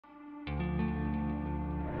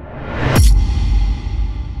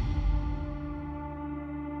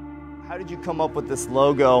How did you come up with this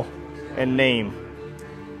logo and name?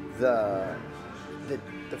 The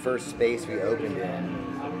first space we opened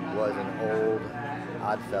in was an old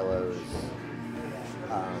OddFellows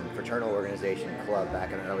fraternal organization club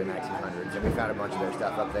back in the early 1900s, and we found a bunch of their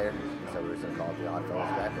stuff up there, so we were just going to call it the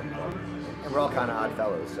OddFellows Backward Club. And we're all kind of odd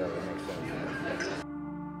fellows, so it makes sense.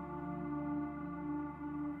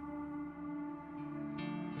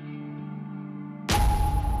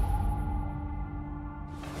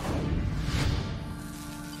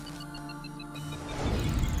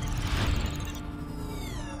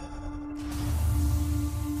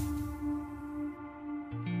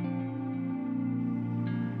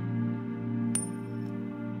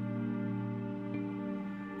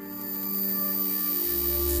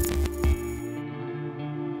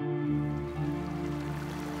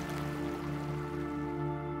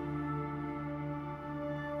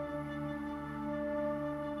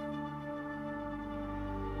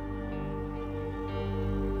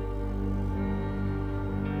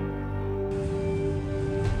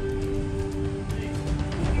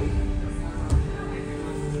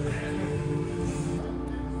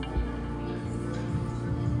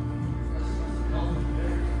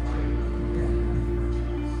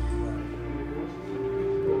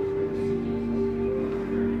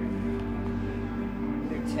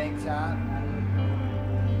 Tank top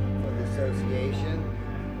for the association.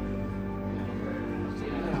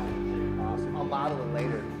 Awesome. I'll model it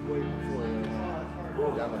later before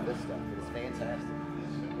we're done with this stuff. It's fantastic.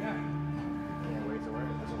 Can't wait to wear it.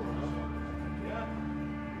 That's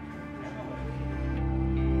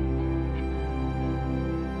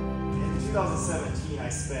In 2017,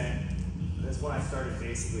 that's when I started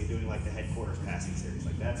basically doing like the headquarters passing series.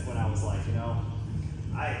 Like that's when I was like, you know,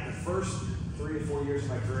 the first 3 to 4 years of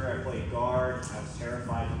my career, I played guard. I was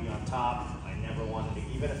terrified to be on top. I never wanted to,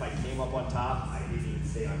 even if I came up on top, I didn't even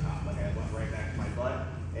stay on top. Like I went right back to my butt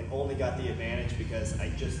and only got the advantage because I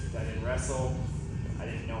didn't wrestle. I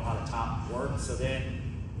didn't know how the top worked. So then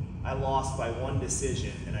I lost by one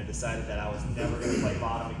decision and I decided that I was never going to play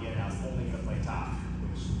bottom again. I was only going to play top,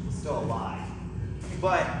 which was still a lie.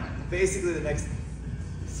 But basically the next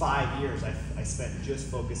 5 years I spent just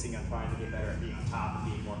focusing on trying to get better at being on top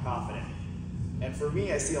and being more confident. And for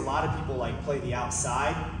me, I see a lot of people like play the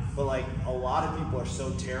outside, but like a lot of people are so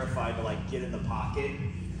terrified to like get in the pocket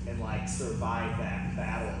and like survive that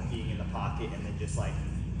battle of being in the pocket and then just like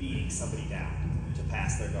beating somebody down to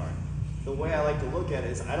pass their guard. The way I like to look at it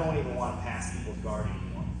is I don't even want to pass people's guard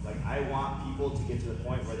anymore. Like I want people to get to the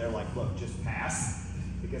point where they're like, look, just pass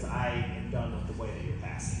because I am done with the way that you're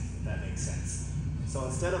passing, if that makes sense. So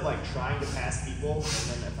instead of like trying to pass people,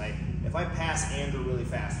 and then if I pass Andrew really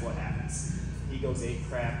fast, what happens? He goes ape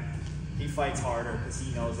crap, he fights harder because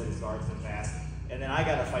he knows that his guard's been fast, and then I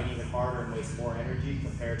gotta fight even harder and waste more energy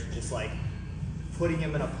compared to just like putting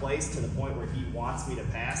him in a place to the point where he wants me to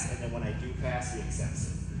pass, and then when I do pass, he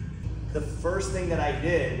accepts it. The first thing that I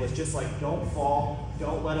did was just like, don't fall,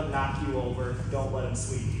 don't let him knock you over, don't let him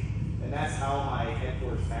sweep you. And that's how my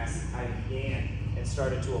headquarters passing kind of began and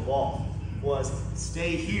started to evolve, was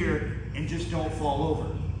stay here and just don't fall over.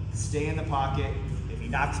 Stay in the pocket. If he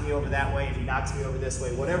knocks me over that way, if he knocks me over this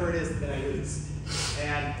way, whatever it is, then I lose.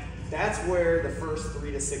 And that's where the first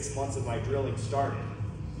 3 to 6 months of my drilling started.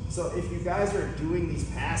 So if you guys are doing these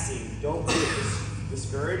passing, don't get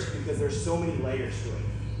discouraged because there's so many layers to it.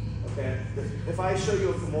 Okay? If I show you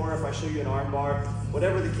a Kimura, if I show you an arm bar,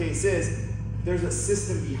 whatever the case is, there's a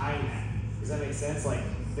system behind that. Does that make sense? Like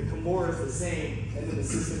the Kimura is the same, and then the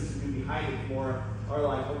systems you do behind the Kimura are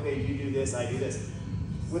like, okay, you do this, I do this.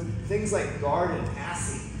 With things like guard and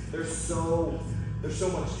passing, there's so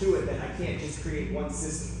much to it that I can't just create one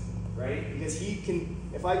system, right? Because he can,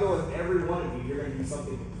 if I go with every one of you, you're going to do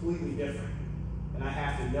something completely different. And I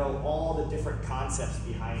have to know all the different concepts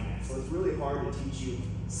behind that. So it's really hard to teach you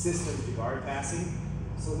systems to guard passing.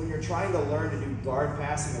 So when you're trying to learn to do guard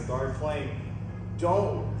passing or guard playing,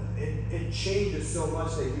 it changes so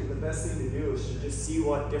much that the best thing to do is to just see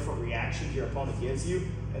what different reactions your opponent gives you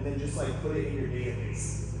and then just like put it in your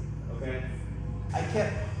database, okay? I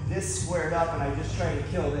kept this squared up and I just tried to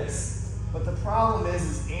kill this. But the problem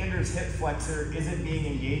is Andrew's hip flexor isn't being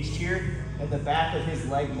engaged here, and the back of his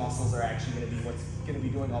leg muscles are actually gonna be what's gonna be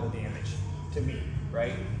doing all the damage to me,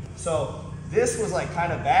 right? So this was like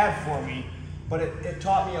kind of bad for me, but it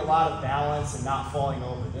taught me a lot of balance and not falling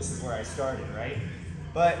over. This is where I started, right?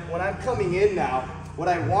 But when I'm coming in now, what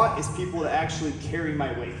I want is people to actually carry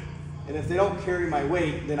my weight. And if they don't carry my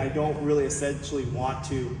weight, then I don't really essentially want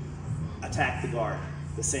to attack the guard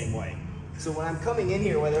the same way. So when I'm coming in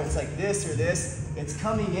here, whether it's like this or this, it's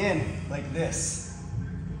coming in like this.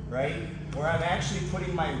 right? Where I'm actually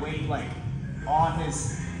putting my weight like on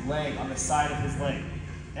his leg, on the side of his leg.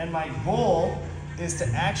 And my goal is to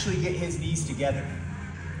actually get his knees together.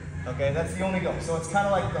 Okay, that's the only goal. So it's kind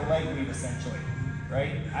of like the leg weave essentially,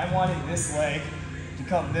 right? I'm wanting this leg to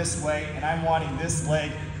come this way, and I'm wanting this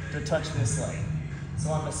leg to touch this leg.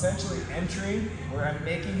 So I'm essentially entering where I'm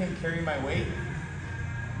making him carry my weight,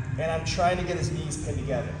 and I'm trying to get his knees pinned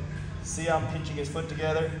together. See how I'm pinching his foot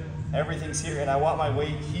together? Everything's here, and I want my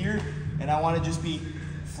weight here, and I want to just be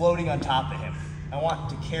floating on top of him. I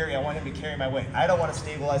want him to carry my weight. I don't want to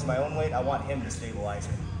stabilize my own weight, I want him to stabilize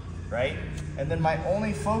it, right? And then my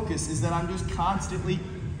only focus is that I'm just constantly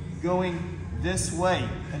going this way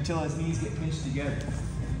until his knees get pinched together.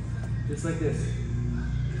 Just like this.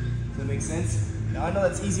 Does that make sense? Now I know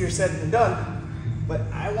that's easier said than done, but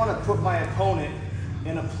I want to put my opponent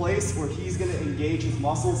in a place where he's going to engage his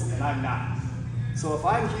muscles and I'm not. So if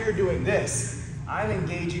I'm here doing this, I'm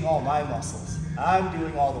engaging all my muscles. I'm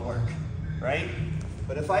doing all the work, right?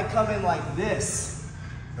 But if I come in like this,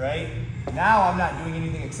 right? Now I'm not doing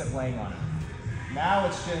anything except laying on it. Now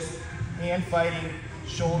it's just hand fighting,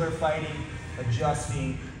 shoulder fighting,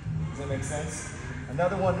 adjusting. Does that make sense?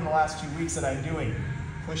 Another one in the last 2 weeks that I'm doing,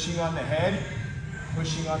 pushing on the head,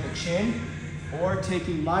 pushing on the chin, or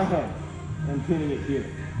taking my head and pinning it here.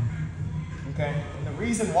 Okay? And the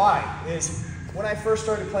reason why is when I first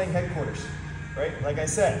started playing headquarters, right? Like I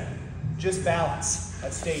said, just balance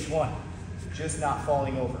at stage 1, just not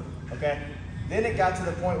falling over, okay? Then it got to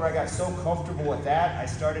the point where I got so comfortable with that, I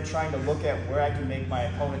started trying to look at where I can make my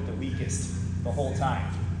opponent the weakest the whole time,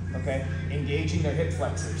 okay? Engaging their hip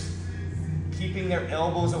flexors, keeping their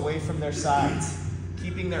elbows away from their sides,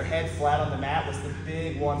 keeping their head flat on the mat was the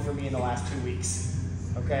big one for me in the last 2 weeks,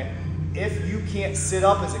 okay? If you can't sit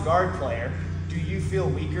up as a guard player, do you feel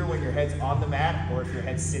weaker when your head's on the mat or if your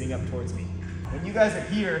head's sitting up towards me? When you guys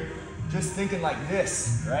are here, just thinking like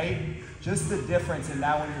this, right? Just the difference in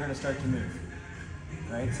now when you're gonna start to move,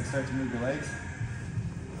 right? So start to move your legs.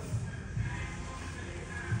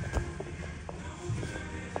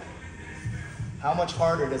 How much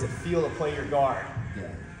harder does it feel to play your guard? Yeah.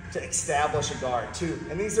 To establish a guard too.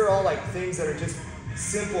 And these are all like things that are just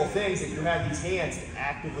simple things that you have these hands to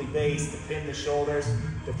actively base, to pin the shoulders,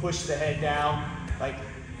 to push the head down. Like,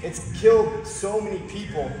 it's killed so many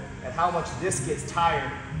people at how much this gets tired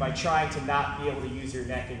by trying to not be able to use your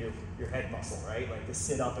neck and your head muscle, right? Like to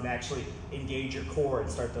sit up and actually engage your core and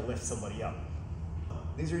start to lift somebody up.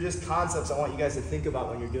 These are just concepts I want you guys to think about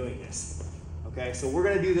when you're doing this. Okay, so we're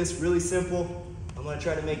gonna do this really simple. I'm gonna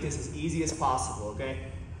try to make this as easy as possible, okay?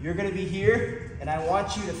 You're gonna be here, and I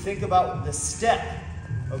want you to think about the step,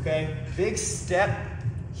 okay? Big step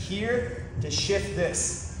here to shift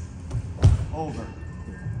this over,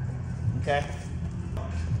 okay?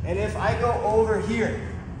 And if I go over here,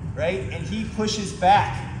 right, and he pushes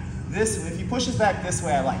back this, if he pushes back this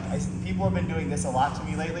way, people have been doing this a lot to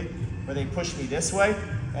me lately, where they push me this way,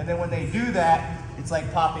 and then when they do that, it's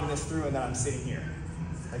like popping this through and then I'm sitting here.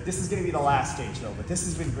 Like, this is gonna be the last stage though, but this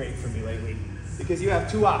has been great for me lately. Because you have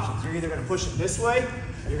 2 options. You're either gonna push him this way,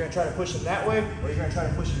 or you're gonna try to push him that way, or you're gonna try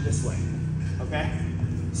to push him this way, okay?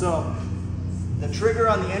 So, the trigger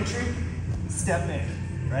on the entry, step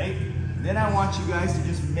in, right? Then I want you guys to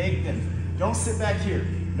just make them. Don't sit back here,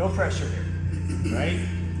 no pressure here, right?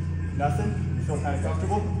 Nothing, you feel kind of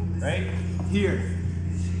comfortable, right? Here,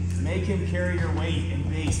 make him carry your weight and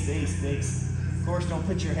base, base, base. Of course, don't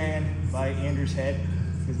put your hand by Andrew's head,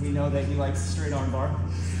 because we know that he likes straight arm bar.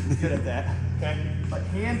 He's good at that, okay? But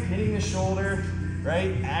hand pinning the shoulder,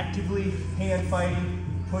 right? Actively hand fighting,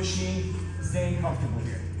 pushing, staying comfortable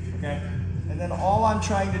here, okay? And then all I'm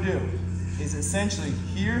trying to do is essentially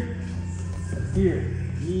here,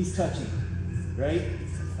 knees touching, right?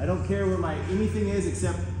 I don't care where my anything is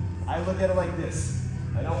except I look at it like this.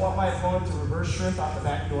 I don't want my opponent to reverse shrimp out the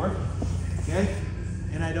back door, okay?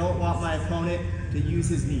 And I don't want my opponent to use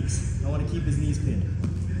his knees. I want to keep his knees pinned.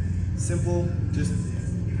 Simple, just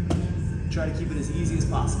try to keep it as easy as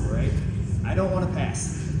possible, right? I don't want to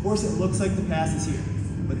pass. Of course it looks like the pass is here,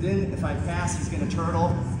 but then if I pass, he's going to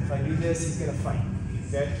turtle. If I do this, he's going to fight,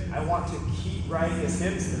 okay? I want to keep riding his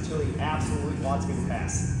hips until he absolutely wants me to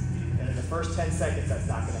pass. And in the first 10 seconds, that's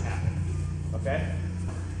not going to happen, okay?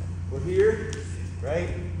 We're here, right?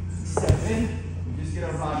 Step in, we just get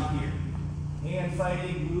our body here. Hand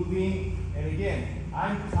fighting, moving, and again,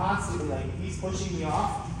 I'm constantly like, if he's pushing me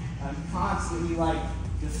off, I'm constantly like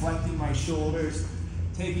deflecting my shoulders,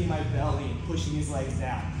 taking my belly and pushing his legs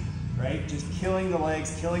down, right? Just killing the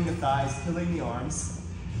legs, killing the thighs, killing the arms,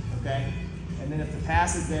 okay? And then if the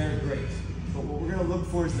pass is there, great. But what we're gonna look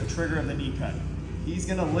for is the trigger of the knee cut. He's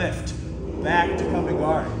gonna lift back to come to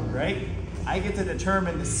guard, right? I get to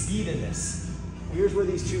determine the speed of this. Here's where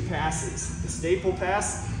these two passes, the staple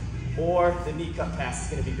pass or the knee cut pass,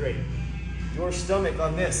 is gonna be great. Your stomach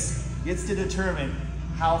on this gets to determine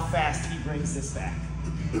how fast he brings this back,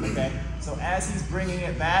 okay? So as he's bringing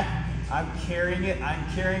it back, I'm carrying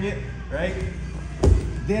it, right?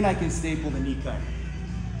 Then I can staple the knee cut,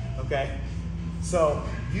 okay? So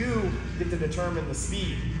you get to determine the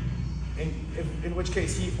speed, in which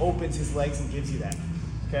case he opens his legs and gives you that,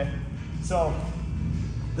 okay? So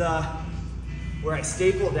where I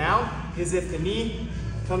staple down is if the knee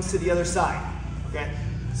comes to the other side, okay?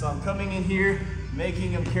 So I'm coming in here,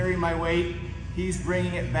 making him carry my weight, he's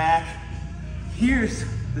bringing it back. Here's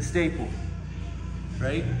the staple,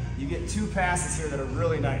 right? You get two passes here that are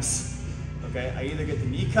really nice, okay? I either get the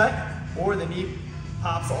knee cut or the knee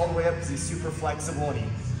pops all the way up because he's super flexible and he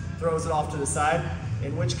throws it off to the side,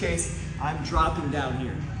 in which case I'm dropping down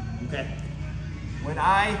here, okay? When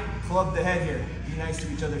I club the head here, be nice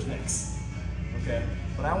to each other's necks, okay?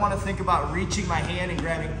 But I want to think about reaching my hand and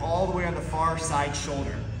grabbing all the way on the far side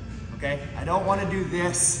shoulder, okay? I don't want to do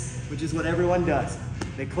this, which is what everyone does.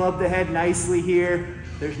 They club the head nicely here,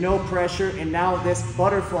 there's no pressure, and now this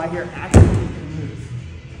butterfly here actually can move,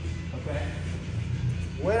 okay?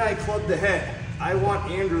 When I club the head, I want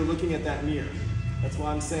Andrew looking at that mirror. That's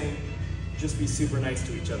why I'm saying just be super nice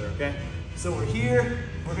to each other, okay? So we're here,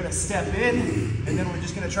 we're gonna step in, and then we're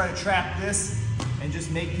just gonna try to trap this and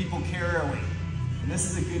just make people carry our weight. And this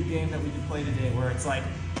is a good game that we can play today where it's like,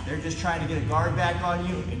 they're just trying to get a guard back on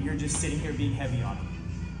you and you're just sitting here being heavy on them,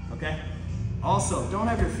 okay? Also, don't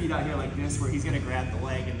have your feet out here like this where he's gonna grab the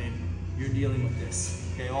leg and then you're dealing with this,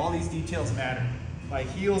 okay? All these details matter. My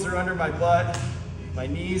heels are under my butt, my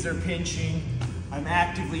knees are pinching, I'm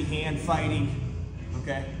actively hand fighting,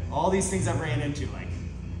 okay? All these things I've ran into, like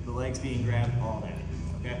the legs being grabbed, all that,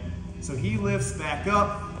 okay? So he lifts back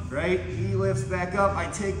up, right? He lifts back up,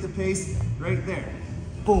 I take the pace right there.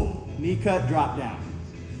 Boom, knee cut, drop down,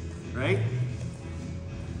 right?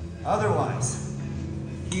 Otherwise,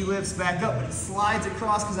 he lifts back up, but he slides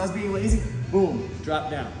across because I was being lazy, boom,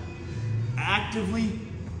 drop down. Actively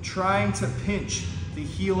trying to pinch the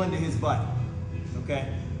heel into his butt,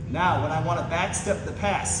 okay? Now, when I want to backstep the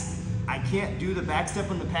pass, I can't do the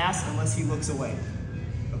backstep on the pass unless he looks away,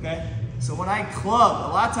 okay? So when I club,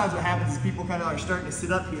 a lot of times what happens is people kind of are starting to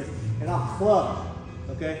sit up here, and I'll club,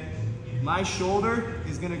 okay? My shoulder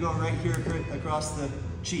is gonna go right here across the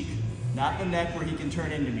cheek, not the neck where he can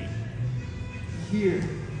turn into me. Here,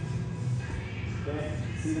 okay?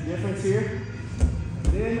 See the difference here?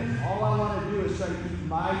 And then all I wanna do is try to keep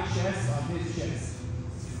my chest on his chest.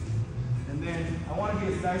 And then I want to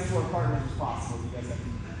be as nice to our partners as possible. You guys have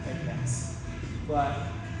to take that. But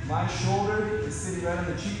my shoulder is sitting right on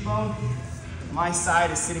the cheekbone. My side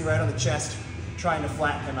is sitting right on the chest, trying to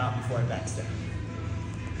flatten him out before I backstep.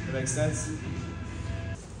 That makes sense?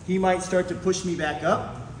 He might start to push me back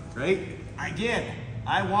up, right? Again,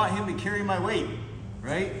 I want him to carry my weight,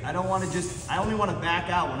 right? I only want to back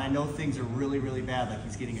out when I know things are really, really bad, like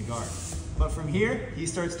he's getting a guard. But from here, he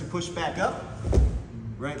starts to push back up,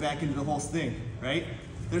 right back into the whole thing, right?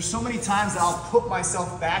 There's so many times that I'll put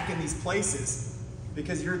myself back in these places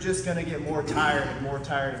because you're just gonna get more tired and more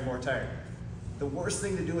tired and more tired. The worst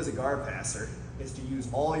thing to do as a guard passer is to use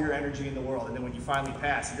all your energy in the world, and then when you finally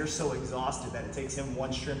pass, you're so exhausted that it takes him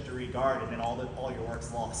one shrimp to re-guard, and then all your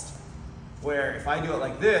work's lost. Where if I do it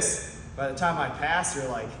like this, by the time I pass, you're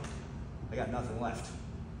like, I got nothing left.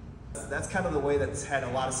 That's kind of the way that's had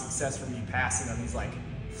a lot of success for me passing on these like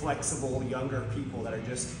flexible, younger people that are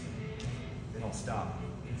just, they don't stop.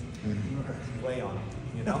 Lay on them,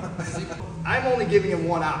 you know? I'm only giving him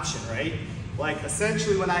one option, right? Like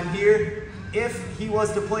essentially when I'm here, if he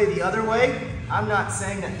was to play the other way, I'm not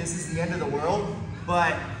saying that this is the end of the world,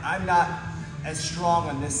 but I'm not as strong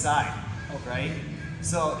on this side, right?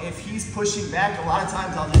 So if he's pushing back, a lot of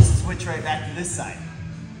times I'll just switch right back to this side.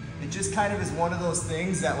 It just kind of is one of those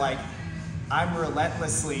things that like, I'm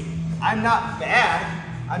not bad,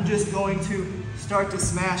 I'm just going to start to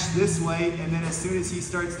smash this way, and then as soon as he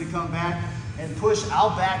starts to come back and push,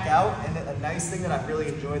 I'll back out. And a nice thing that I've really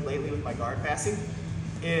enjoyed lately with my guard passing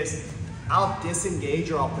is I'll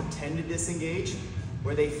disengage, or I'll pretend to disengage,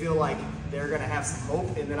 where they feel like they're gonna have some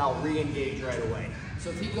hope, and then I'll re-engage right away. So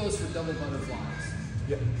if he goes for double butterflies,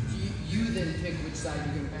 yep. you then pick which side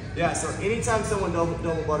you're gonna pick? Yeah, so anytime someone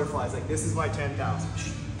double butterflies, like this is my 10,000.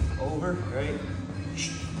 Over, right?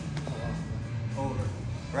 Over,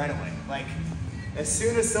 right away. Like, as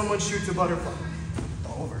soon as someone shoots a butterfly,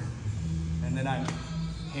 over. And then I'm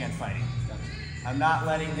hand fighting. I'm not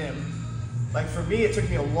letting him, like for me, it took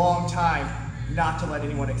me a long time not to let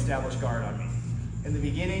anyone establish guard on me. In the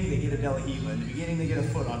beginning, they get a delahila. In the beginning, they get a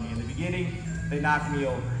foot on me. In the beginning, they knock me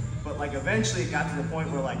over. But like eventually it got to the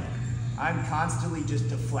point where like I'm constantly just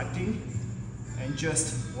deflecting and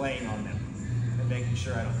just laying on them and making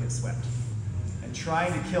sure I don't get swept. And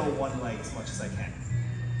trying to kill one leg as much as I can.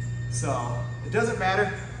 So it doesn't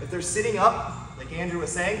matter if they're sitting up, like Andrew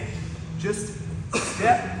was saying, just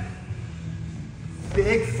step,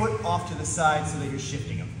 big foot off to the side so that you're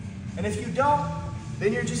shifting them. And if you don't,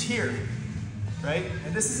 then you're just here, right?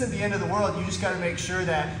 And this isn't the end of the world. You just got to make sure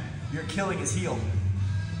that you're killing his heel.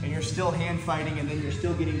 And you're still hand fighting, and then you're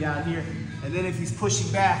still getting down here. And then if he's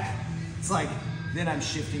pushing back, it's like, then I'm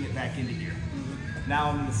shifting it back into here. Now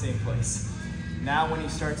I'm in the same place. Now when he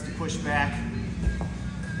starts to push back,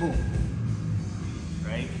 boom,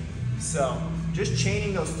 right? So just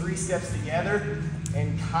chaining those 3 steps together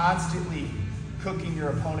and constantly cooking your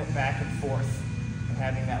opponent back and forth and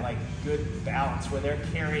having that like good balance where they're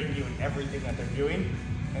carrying you in everything that they're doing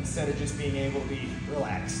instead of just being able to be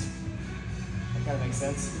relaxed. That kind of makes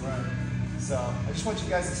sense? Right. So I just want you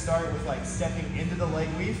guys to start with like stepping into the leg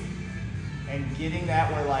weave and getting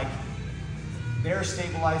that where like they're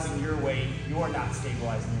stabilizing your weight, you're not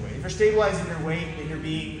stabilizing your weight. If you're stabilizing your weight, then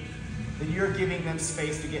you're giving them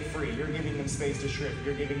space to get free. You're giving them space to shrift.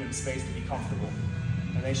 You're giving them space to be comfortable.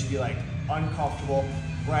 And they should be like uncomfortable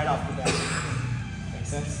right off the bat. Make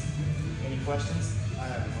sense? Any questions? I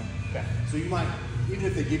have one. Okay. So you might, even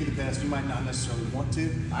if they give you the pass, you might not necessarily want to.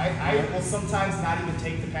 I will sometimes not even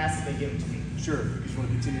take the pass if they give it to me. Sure, you just want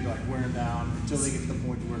to continue to like wear them down until they get to the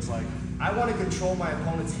point where it's like. I want to control my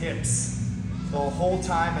opponent's hips the whole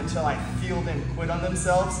time until I feel them quit on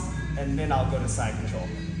themselves, and then I'll go to side control.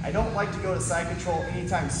 I don't like to go to side control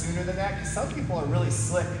anytime sooner than that, because some people are really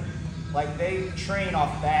slick. Like they train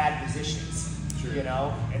off bad positions, sure, you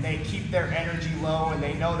know, and they keep their energy low, and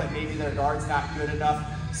they know that maybe their guard's not good enough,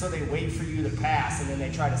 so they wait for you to pass, and then they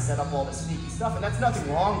try to set up all the sneaky stuff, and that's nothing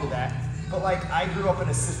wrong to that. But like I grew up in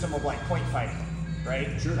a system of like point fighting,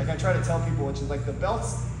 right? Sure. Like I try to tell people, which is like the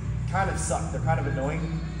belts kind of suck. They're kind of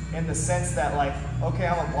annoying in the sense that like, okay,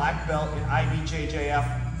 I'm a black belt in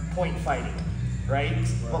IBJJF point fighting, right?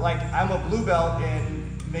 But like I'm a blue belt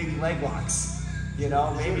in maybe leg locks, you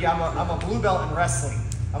know? Maybe I'm a blue belt in wrestling.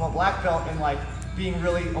 I'm a black belt in like being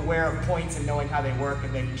really aware of points and knowing how they work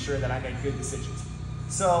and making sure that I make good decisions.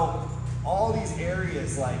 So all these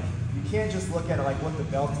areas, like you can't just look at it like what the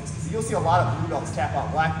belt is, because you'll see a lot of blue belts tap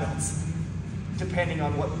out black belts depending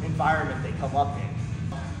on what environment they come up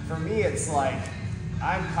in. For me, it's like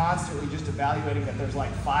I'm constantly just evaluating that there's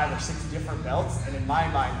like 5 or 6 different belts, and in my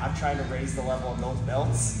mind, I'm trying to raise the level of those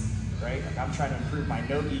belts, right? Like I'm trying to improve my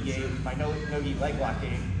no-gi game, my no-gi leg lock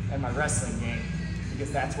game, and my wrestling game,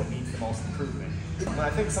 because that's what needs the most improvement. But I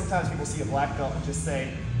think sometimes people see a black belt and just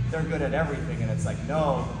say they're good at everything, and it's like,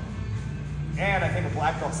 no. And I think a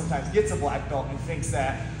black belt sometimes gets a black belt and thinks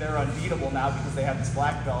that they're unbeatable now because they have this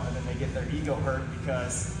black belt, and then they get their ego hurt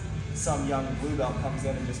because some young blue belt comes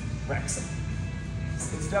in and just wrecks them.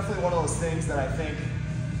 It's definitely one of those things that I think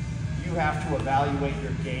you have to evaluate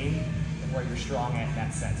your game and where you're strong at in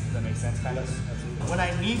that sense. Does that make sense, kind of? Absolutely. When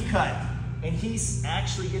I knee cut and he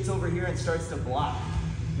actually gets over here and starts to block,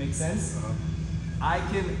 make sense? I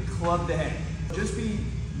can club the head. Just be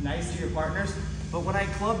nice to your partners, but when I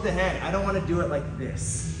club the head, I don't want to do it like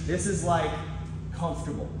this. This is like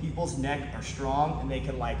comfortable. People's neck are strong and they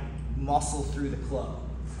can like muscle through the club,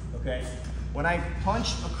 okay? When I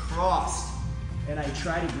punch across and I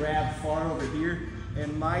try to grab far over here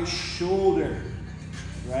and my shoulder,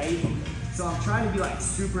 right? So I'm trying to be like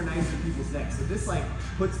super nice to people's necks. So this like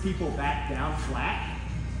puts people back down flat,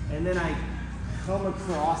 and then I come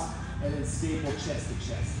across and then staple chest to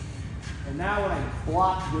chest. And now when I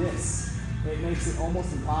block this, it makes it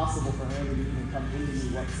almost impossible for him to even come into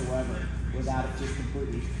me whatsoever without it just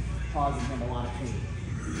completely causing him a lot of pain.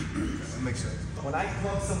 That makes sense. When I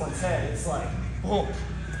club someone's head, it's like, boom,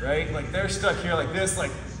 right? Like they're stuck here like this,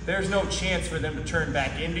 like there's no chance for them to turn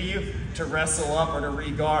back into you, to wrestle up or to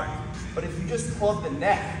re-guard. But if you just club the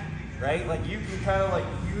neck, right? Like you can kind of like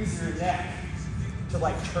use your neck to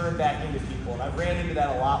like turn back into people. And I've ran into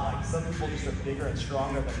that a lot. Like some people just are bigger and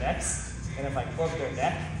stronger than necks. And if I club their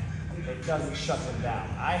neck, it doesn't shut them down.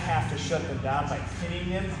 I have to shut them down by pinning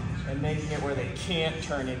them and making it where they can't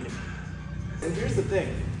turn into me. And here's the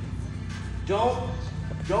thing.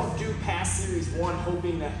 Don't do pass series 1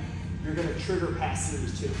 hoping that you're gonna trigger pass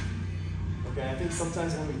series 2. Okay, I think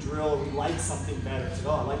sometimes when we drill, we like something better. It's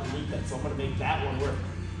like, oh, I like the knee cut, so I'm gonna make that one work.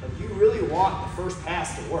 But you really want the first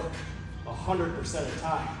pass to work 100% of the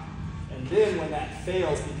time. And then when that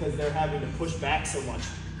fails because they're having to push back so much,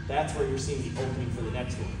 that's where you're seeing the opening for the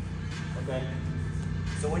next one. okay?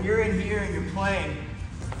 So when you're in here and you're playing,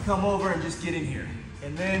 come over and just get in here.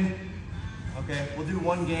 And then, okay, we'll do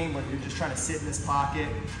one game where you're just trying to sit in this pocket.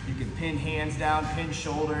 You can pin hands down, pin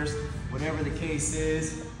shoulders, whatever the case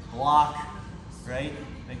is, block, right?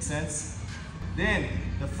 Make sense? Then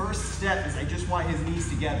the first step is I just want his knees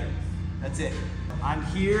together. That's it. I'm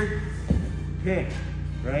here, pin,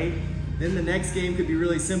 right? Then the next game could be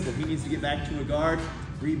really simple. He needs to get back to a guard,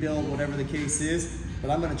 rebuild, whatever the case is.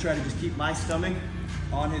 But I'm gonna try to just keep my stomach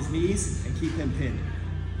on his knees and keep him pinned,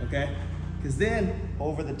 okay? Because then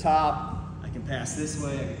over the top, I can pass this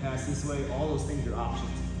way, I can pass this way. All those things are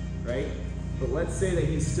options, right? But let's say that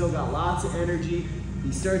he's still got lots of energy.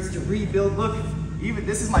 He starts to rebuild. Look, even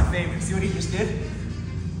this is my favorite. See what he just did?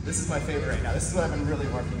 This is my favorite right now. This is what I've been really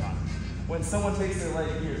working on. When someone takes their leg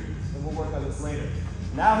here, and we'll work on this later,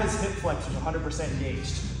 now his hip flexor is 100%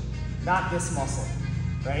 engaged, not this muscle,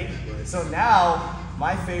 right? So now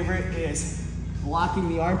my favorite is blocking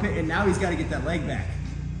the armpit, and now he's got to get that leg back,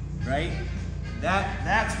 right?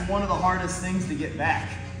 That's one of the hardest things to get back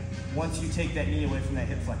once you take that knee away from that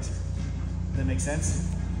hip flexor. Does that make sense?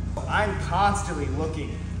 I'm constantly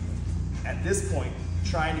looking at this point,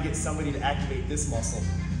 trying to get somebody to activate this muscle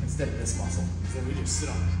instead of this muscle. So we just sit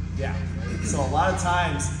on it. Yeah. So a lot of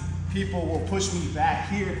times people will push me back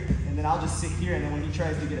here, and then I'll just sit here, and then when he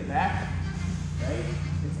tries to get it back, right,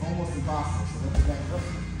 it's almost impossible. So let's back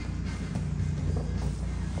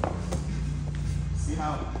up. See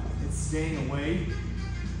how it's staying away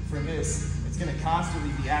from this? It's going to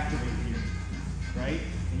constantly be activated here, right?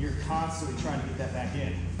 And you're constantly trying to get that back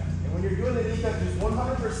in. And when you're doing the knee cut, just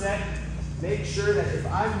 100% make sure that if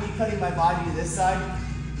I'm knee cutting my body to this side,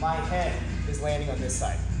 my head is landing on this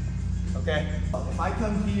side, okay? If I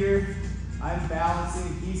come here, I'm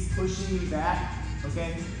balancing, he's pushing me back,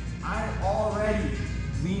 okay? I'm already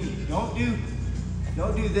leaning. Don't do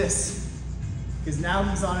this, because now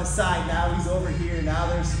he's on his side, now he's over here, now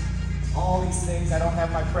there's all these things, I don't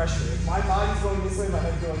have my pressure. If my body's going this way, my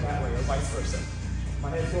head's going that way, or vice versa. My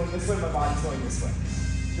head's going this way, my body's going this way.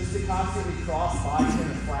 Just to constantly cross bodies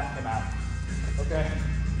and flatten them out, okay?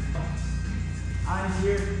 I'm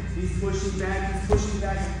here, he's pushing back, I'm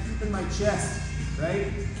keeping my chest, right?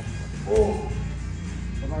 Oh,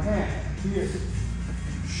 with my hand, here,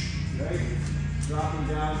 right? Dropping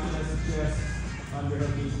down, chest to chest,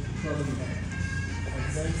 underhooking, clubbing head. Make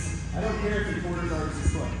sense? I don't care if he quarter guards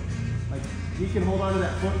his foot. Like, he can hold onto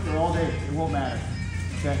that foot for all day, it won't matter,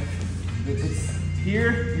 okay? If it's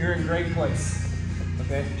here, you're in great place.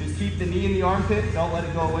 Okay, just keep the knee in the armpit, don't let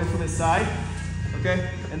it go away from his side, okay?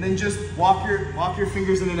 And then just walk your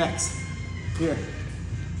fingers in an X, here,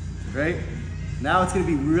 right? Now it's gonna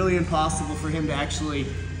be really impossible for him to actually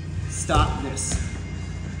stop this.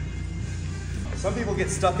 Some people get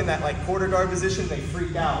stuck in that like quarter guard position, they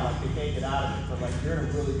freak out, like they can't get out of it, but like you're in a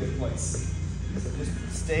really good place. So just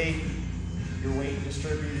stay your weight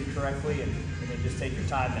distributed correctly and then just take your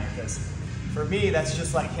time there, because for me, that's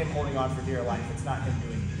just like him holding on for dear life. It's not him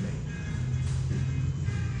doing anything.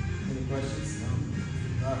 Any questions? No?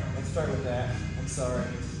 All right, let's start with that. I'm sorry.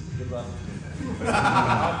 Good luck.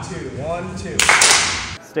 1, 2.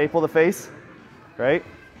 Staple the face, right?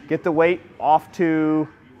 Get the weight off to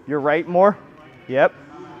your right more. Yep.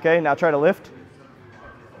 Okay, now try to lift.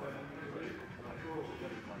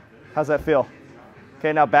 How's that feel?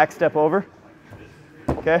 Okay, now back step over.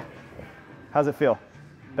 Okay. How's it feel?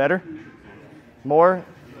 Better? More?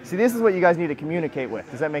 See, this is what you guys need to communicate with.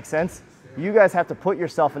 Does that make sense? You guys have to put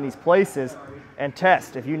yourself in these places and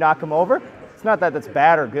test. If you knock them over, it's not that that's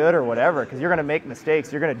bad or good or whatever, because you're going to make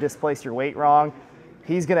mistakes. You're going to displace your weight wrong.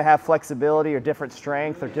 He's going to have flexibility or different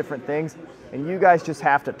strength or different things. And you guys just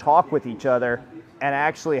have to talk with each other and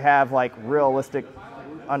actually have like realistic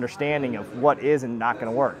understanding of what is and not going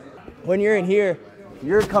to work. When you're in here,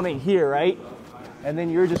 you're coming here, right? And then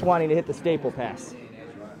you're just wanting to hit the staple pass.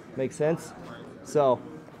 Make sense? So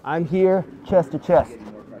I'm here, chest to chest,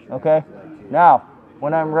 okay? Now,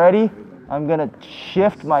 when I'm ready, I'm gonna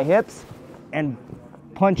shift my hips and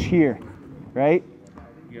punch here, right?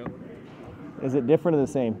 Yep. Is it different or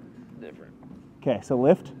the same? Different. Okay, so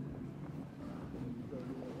lift.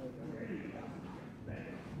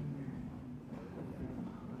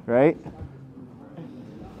 Right?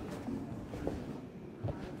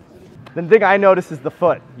 The thing I notice is the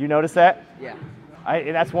foot. You notice that? Yeah.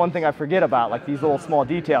 And that's one thing I forget about, like these little small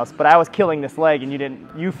details. But I was killing this leg, and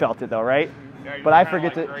you felt it though, right? Yeah, but I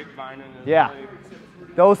forget to. Yeah.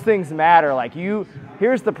 Those things matter. Like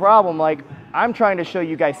here's the problem. Like I'm trying to show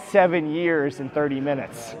you guys 7 years in 30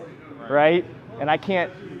 minutes, right? And I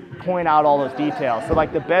can't point out all those details. So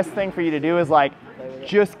like the best thing for you to do is like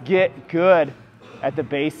just get good at the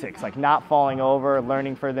basics, like not falling over,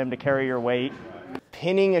 learning for them to carry your weight.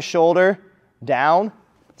 Pinning a shoulder down.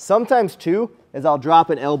 Sometimes too, is I'll drop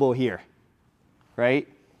an elbow here, right?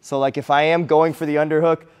 So like if I am going for the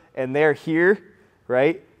underhook and they're here,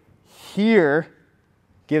 right? Here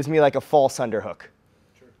gives me like a false underhook.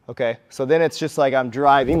 Okay, so then it's just like I'm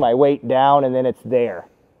driving my weight down and then it's there.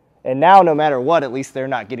 And now no matter what, at least they're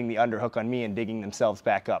not getting the underhook on me and digging themselves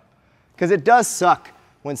back up. Because it does suck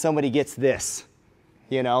when somebody gets this,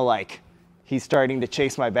 you know, like he's starting to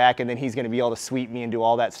chase my back and then he's gonna be able to sweep me and do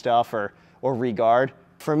all that stuff or regard.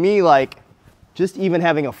 For me, like just even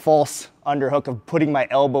having a false underhook of putting my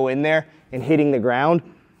elbow in there and hitting the ground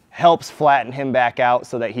helps flatten him back out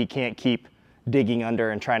so that he can't keep digging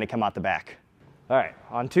under and trying to come out the back. All right,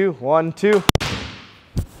 on two, 1, 2.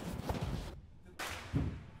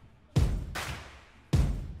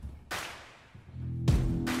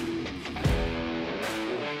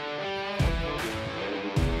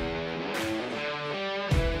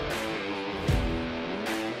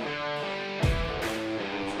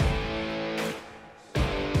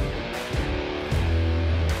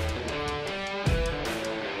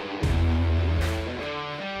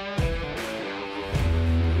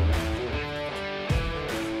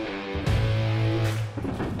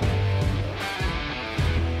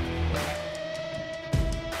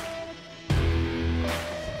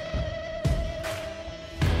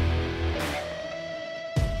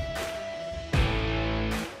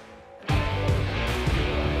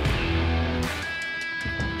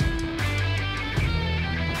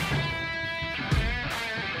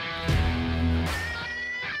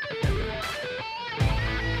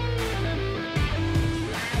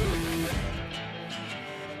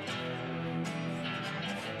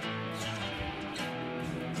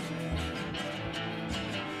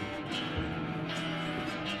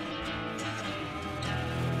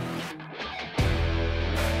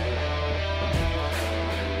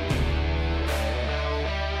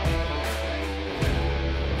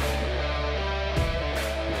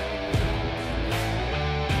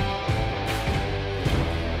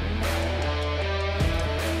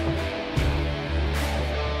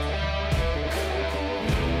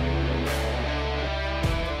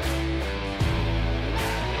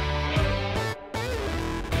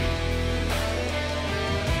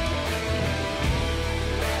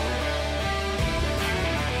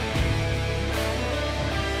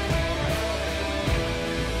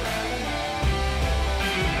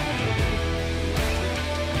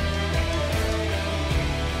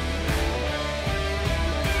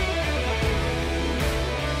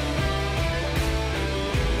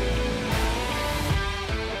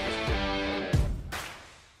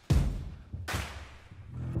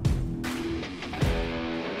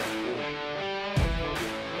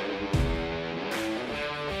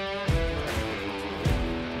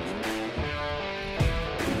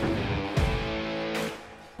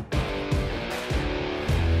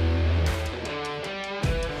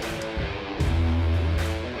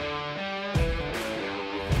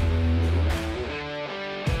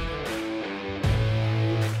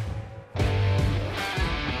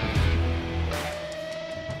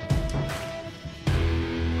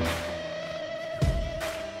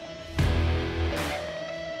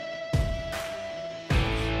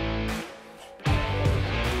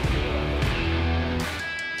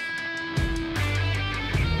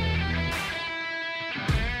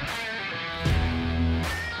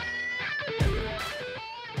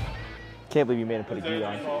 Can't believe you made him put a gi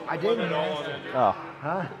on. I didn't. Oh.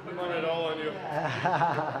 Huh? It all on you.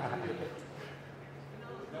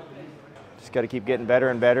 Just got to keep getting better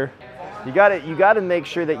and better. You got to make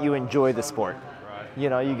sure that you enjoy the sport. Right. You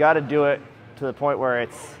know, you got to do it to the point where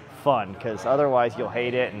it's fun, because otherwise you'll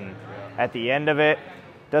hate it. And at the end of it,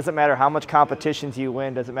 doesn't matter how much competitions you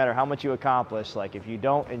win, doesn't matter how much you accomplish. Like if you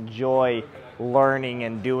don't enjoy learning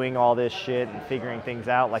and doing all this shit and figuring things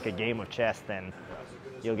out like a game of chess, then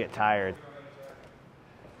you'll get tired.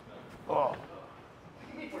 Oh.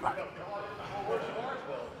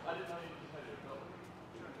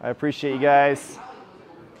 I appreciate you guys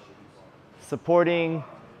supporting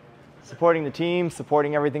the team,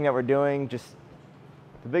 supporting everything that we're doing. Just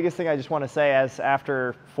the biggest thing I just want to say, as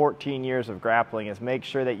after 14 years of grappling, is make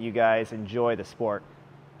sure that you guys enjoy the sport.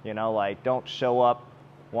 You know, like don't show up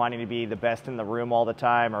wanting to be the best in the room all the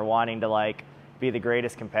time or wanting to like be the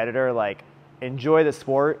greatest competitor. Like enjoy the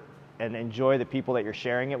sport and enjoy the people that you're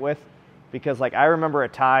sharing it with. Because like I remember a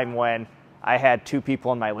time when I had 2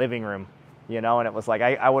 people in my living room, you know, and it was like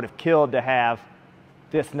I would have killed to have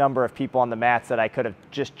this number of people on the mats that I could have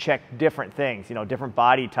just checked different things, you know, different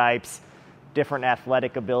body types, different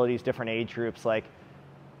athletic abilities, different age groups. Like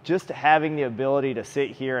just having the ability to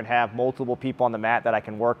sit here and have multiple people on the mat that I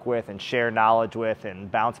can work with and share knowledge with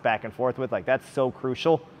and bounce back and forth with, like, that's so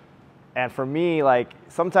crucial. And for me, like,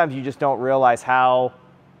 sometimes you just don't realize how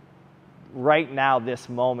right now this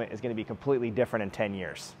moment is going to be completely different in 10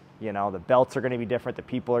 years. You know, the belts are going to be different, the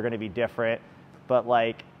people are going to be different, but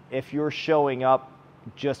like, if you're showing up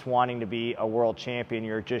just wanting to be a world champion,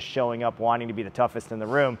 you're just showing up wanting to be the toughest in the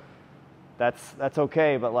room, that's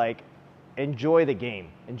okay, but like, enjoy the game,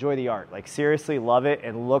 enjoy the art, like seriously love it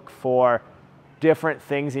and look for different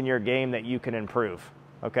things in your game that you can improve,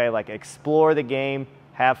 okay? Like explore the game,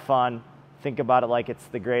 have fun, think about it like it's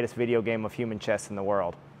the greatest video game of human chess in the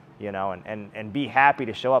world, you know, and be happy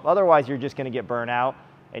to show up. Otherwise, you're just gonna get burnt out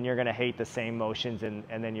and you're gonna hate the same motions and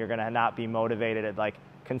then you're gonna not be motivated at like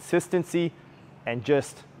consistency and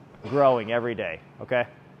just growing every day, okay?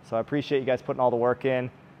 So I appreciate you guys putting all the work in.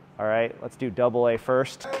 All right, let's do double A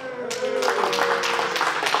first.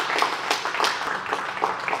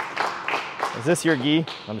 Is this your gi?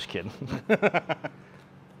 I'm just kidding. Thank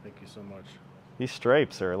you so much. These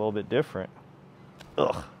stripes are a little bit different.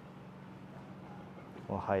 Ugh.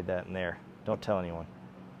 We'll hide that in there. Don't tell anyone.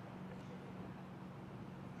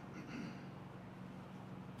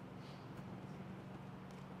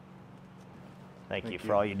 Thank you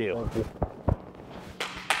for all you do. Thank you.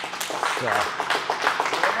 So,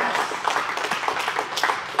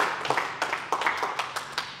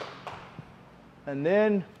 and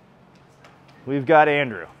then we've got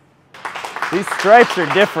Andrew. These stripes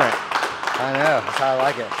are different. I know, that's how I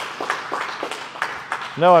like it.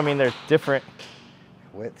 No, I mean, they're different.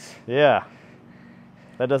 Widths? Yeah.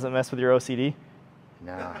 That doesn't mess with your OCD?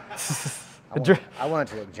 No. I want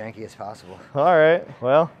it to look janky as possible. All right,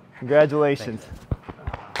 well, congratulations.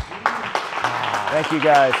 Thank you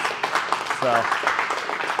guys. So,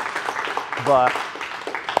 but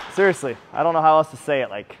seriously, I don't know how else to say it.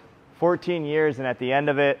 Like 14 years and at the end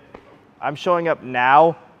of it, I'm showing up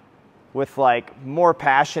now with like more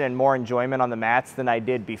passion and more enjoyment on the mats than I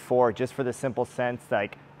did before, just for the simple sense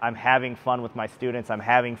like I'm having fun with my students, I'm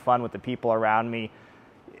having fun with the people around me.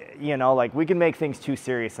 You know, like we can make things too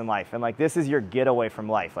serious in life, and like this is your getaway from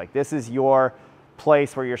life. Like this is your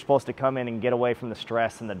place where you're supposed to come in and get away from the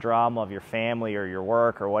stress and the drama of your family or your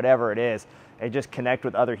work or whatever it is, and just connect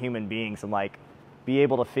with other human beings and like be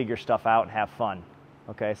able to figure stuff out and have fun.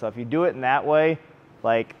 Okay, so if you do it in that way,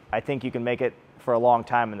 like I think you can make it for a long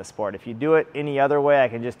time in the sport. If you do it any other way, I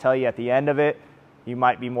can just tell you at the end of it, you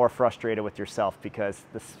might be more frustrated with yourself, because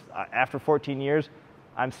this, after 14 years,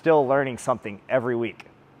 I'm still learning something every week.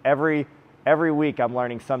 Every week I'm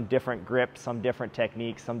learning some different grip, some different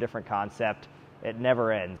technique, some different concept. It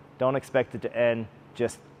never ends. Don't expect it to end.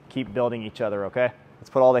 Just keep building each other, okay? Let's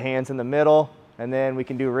put all the hands in the middle, and then we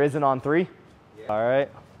can do risen on 3. Yeah. All right.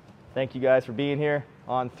 Thank you guys for being here.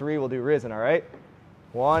 On 3, we'll do risen, all right?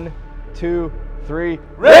 1, 2, 3,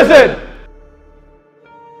 risen!